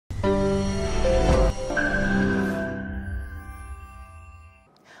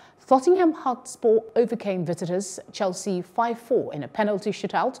Tottenham Hotspur overcame visitors Chelsea 5-4 in a penalty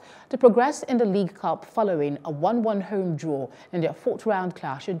shootout to progress in the League Cup following a 1-1 home draw in their fourth-round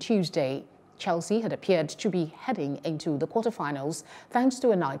clash on Tuesday. Chelsea had appeared to be heading into the quarter-finals thanks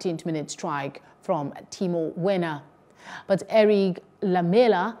to a 19th-minute strike from Timo Werner. But Eric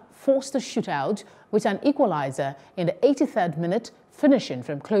Lamela forced the shootout with an equaliser in the 83rd minute, finishing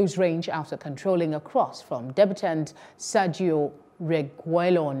from close range after controlling a cross from debutant Sergio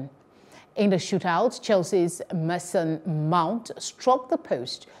Reguilon. In the shootout, Chelsea's Mason Mount struck the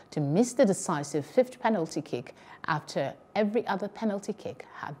post to miss the decisive fifth penalty kick after every other penalty kick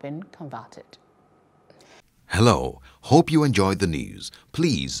had been converted. Hello, hope you enjoyed the news.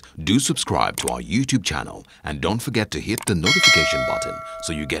 Please do subscribe to our YouTube channel and don't forget to hit the notification button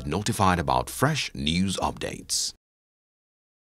so you get notified about fresh news updates.